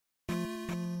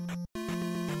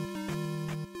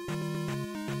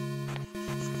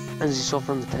As you saw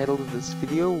from the title of this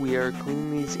video, we are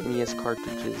cleaning these NES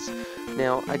cartridges.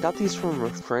 Now, I got these from a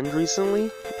friend recently,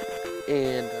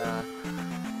 and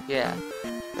yeah,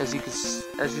 as you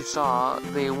saw,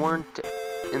 they weren't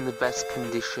in the best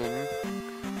condition.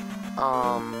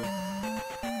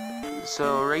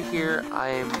 So right here,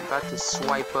 I'm about to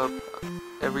swipe up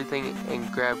everything and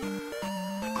grab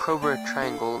Cobra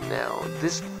Triangle. Now,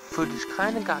 this footage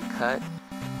kind of got cut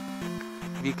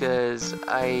because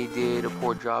I did a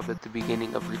poor job at the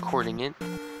beginning of recording it,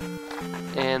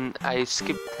 and I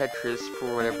skipped Tetris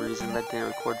for whatever reason that didn't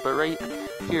record. But right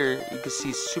here you can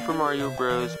see Super Mario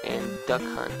Bros. And Duck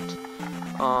Hunt.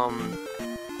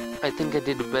 I think I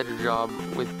did a better job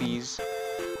with these.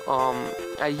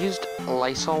 I used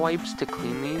Lysol wipes to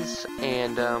clean these,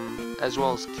 and as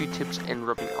well as Q-tips and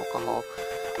rubbing alcohol.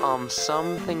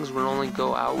 Some things would only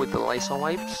go out with the Lysol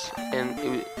wipes, and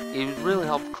it would really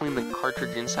help clean the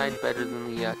cartridge inside better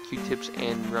than the Q-tips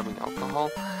and rubbing alcohol.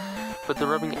 But the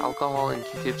rubbing alcohol and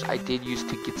Q-tips I did use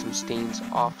to get some stains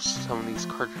off some of these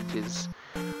cartridges.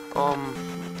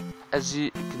 As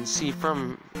you can see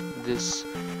from this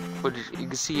footage, you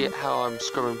can see how I'm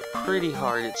scrubbing pretty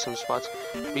hard at some spots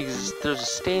because there's a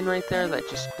stain right there that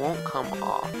just won't come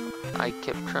off. I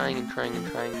kept trying and trying and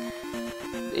trying.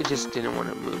 It just didn't want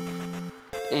to move.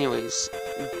 Anyways,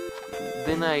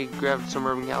 then I grabbed some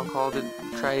rubbing alcohol to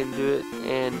try and do it,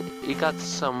 and it got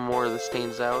some more of the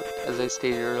stains out. As I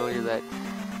stated earlier, that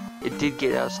it did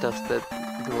get out stuff that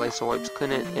the Lysol wipes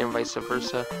couldn't, and vice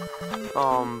versa.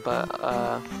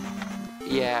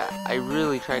 Yeah, I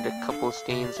really tried a couple of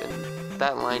stains, and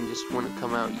that line just wouldn't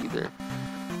come out either.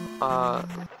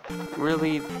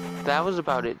 Really, that was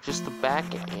about it. Just the back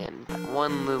and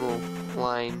one little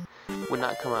line would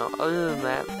not come out. Other than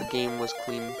that, the game was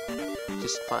clean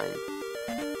just fine.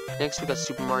 Next, we got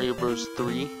Super Mario Bros.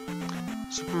 3.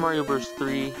 Super Mario Bros.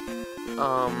 3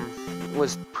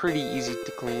 was pretty easy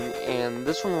to clean, and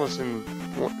this one was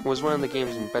one of the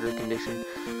games in better condition.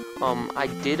 I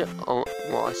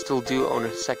still do own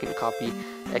a second copy,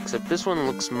 except this one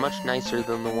looks much nicer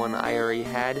than the one I already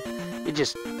had. It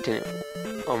just didn't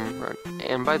run.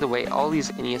 And by the way, all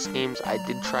these NES games, I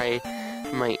did try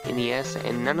my NES,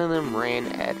 and none of them ran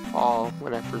at all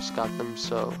when I first got them,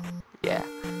 so yeah,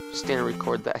 just didn't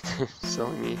record that.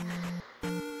 Silly me.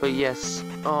 But yes,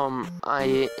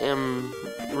 I am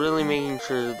really making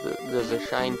sure that there's a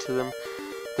shine to them.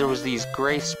 There was these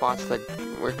gray spots that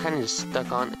were kind of just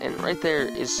stuck on, and right there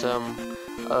is some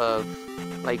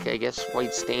like, I guess,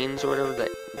 white stains or whatever that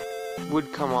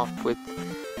would come off with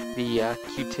the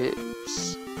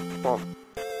Q-tips. Well,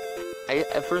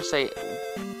 at first I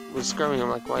was scrubbing, I'm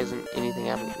like, why isn't anything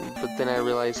happening? But then I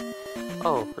realized,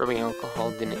 oh, rubbing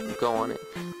alcohol didn't go on it.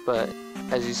 But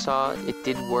as you saw, it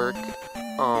did work.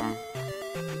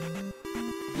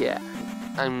 Yeah,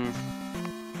 I'm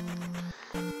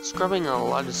scrubbing a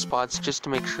lot of spots just to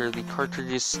make sure the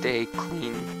cartridges stay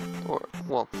clean, or,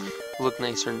 well, look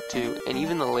nicer too. And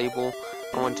even the label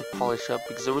I want to polish up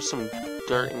because there was some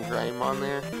dirt and grime on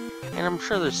there, and I'm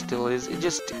sure there still is. It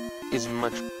just is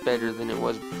much better than it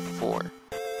was before,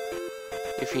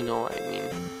 if you know what I mean.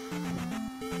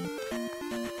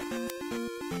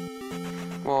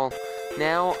 Well,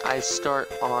 now I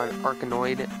start on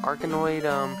Arkanoid. Arkanoid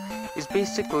is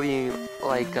basically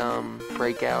like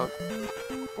Breakout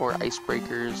or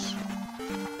Icebreakers.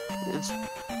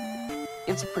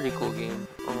 It's a pretty cool game.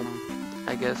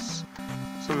 I guess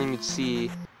something you'd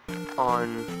see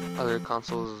on other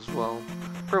consoles as well.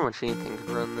 Pretty much anything could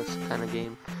run this kind of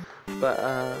game. But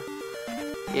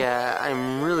yeah,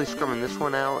 I'm really scrubbing this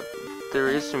one out. There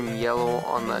is some yellow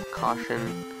on the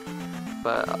caution,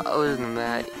 but other than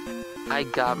that, I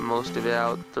got most of it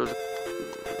out. There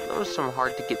was some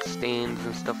hard to get stains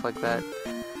and stuff like that.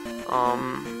 I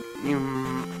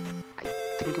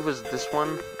think it was this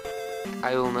one.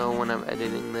 I will know when I'm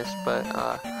editing this, but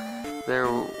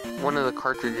one of the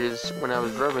cartridges, when I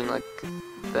was rubbing like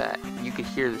that, you could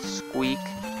hear the squeak,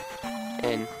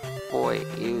 and boy,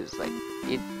 it was like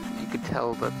you could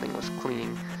tell that thing was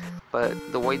clean. But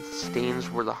the white stains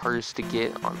were the hardest to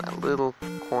get on that little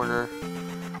corner.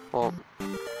 Well,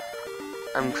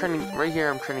 right here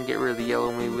I'm trying to get rid of the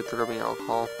yellow maybe with the rubbing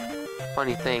alcohol.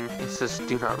 Funny thing, it says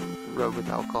do not rub with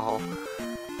alcohol.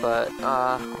 But,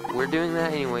 we're doing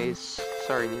that anyways.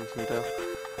 Sorry, Nintendo.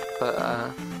 But,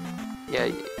 yeah,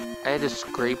 I had to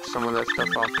scrape some of that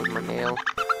stuff off with my nail.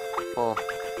 Well,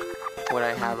 what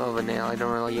I have of a nail, I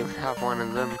don't really even have one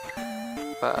of them.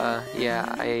 But,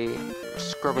 yeah, I'm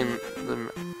scrubbing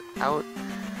them out.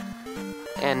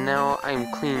 And now I'm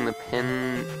cleaning the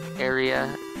pin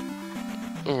area,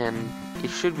 and it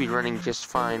should be running just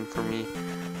fine for me.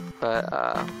 But,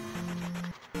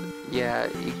 yeah,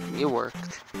 it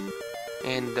worked.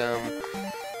 And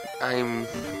I'm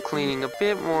cleaning a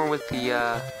bit more with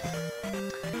the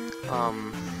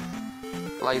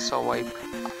Lysol wipe,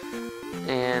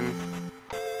 and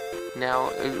now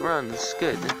it runs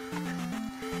good.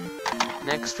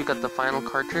 Next, we got the final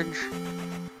cartridge,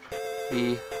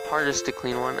 the hardest to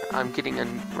clean one. I'm getting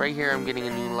right here. I'm getting a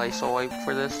new Lysol wipe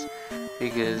for this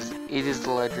because it is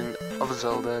The Legend of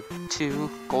Zelda 2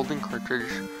 golden cartridge.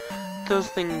 Those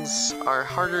things are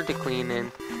harder to clean,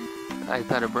 and I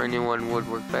thought a brand new one would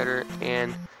work better.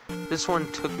 And this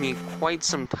one took me quite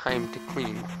some time to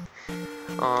clean,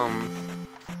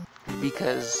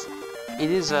 because it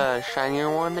is a shinier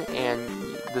one, and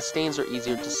the stains are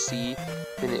easier to see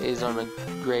than it is on a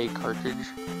gray cartridge.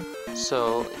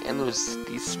 So, and there was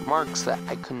these marks that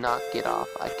I could not get off.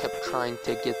 I kept trying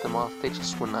to get them off, they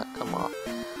just would not come off,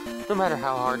 no matter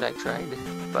how hard I tried.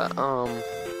 But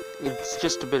it's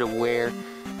just a bit of wear,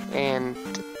 and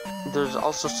there's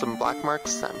also some black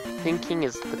marks that I'm thinking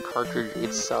is the cartridge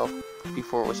itself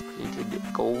before it was painted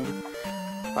gold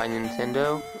by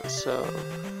Nintendo. So,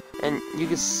 and you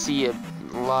can see a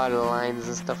lot of lines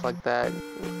and stuff like that.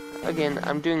 Again,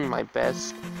 I'm doing my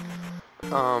best,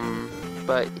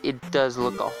 but it does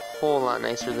look a whole lot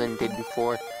nicer than it did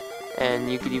before,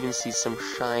 and you could even see some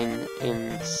shine in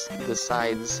the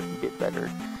sides a bit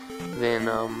better than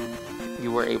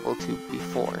you were able to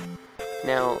before.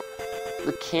 Now,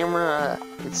 the camera,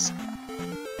 it's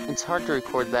hard to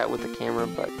record that with the camera,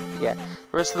 but yeah,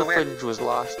 the rest of the footage was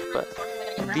lost. But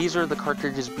these are the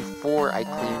cartridges before I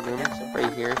cleaned them,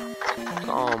 right here.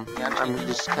 I'm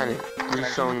just kind of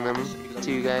re-showing them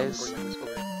to you guys,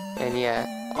 and yeah,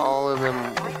 all of them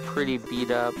are pretty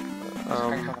beat up.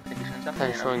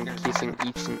 Kind of showing casing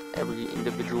each and every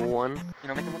individual one.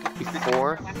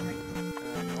 Before,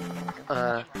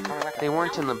 they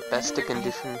weren't in the best of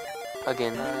condition,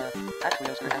 again,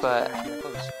 but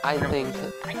I think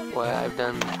what I've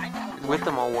done with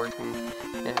them all working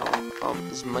now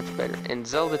is much better. And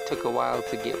Zelda took a while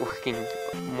to get working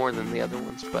more than the other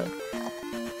ones, but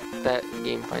that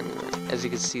game finally went. As you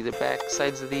can see, the back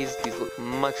sides of these look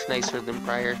much nicer than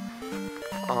prior.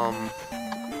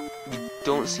 You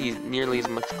don't see nearly as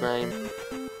much grime.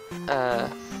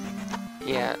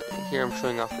 Yeah, here I'm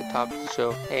showing off the top to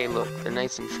show, hey look, they're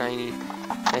nice and shiny,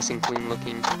 nice and clean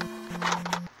looking,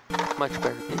 much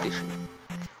better condition.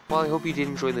 Well, I hope you did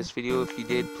enjoy this video. If you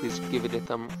did, please give it a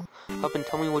thumb up and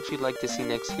tell me what you'd like to see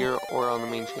next here or on the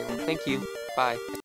main channel. Thank you, bye.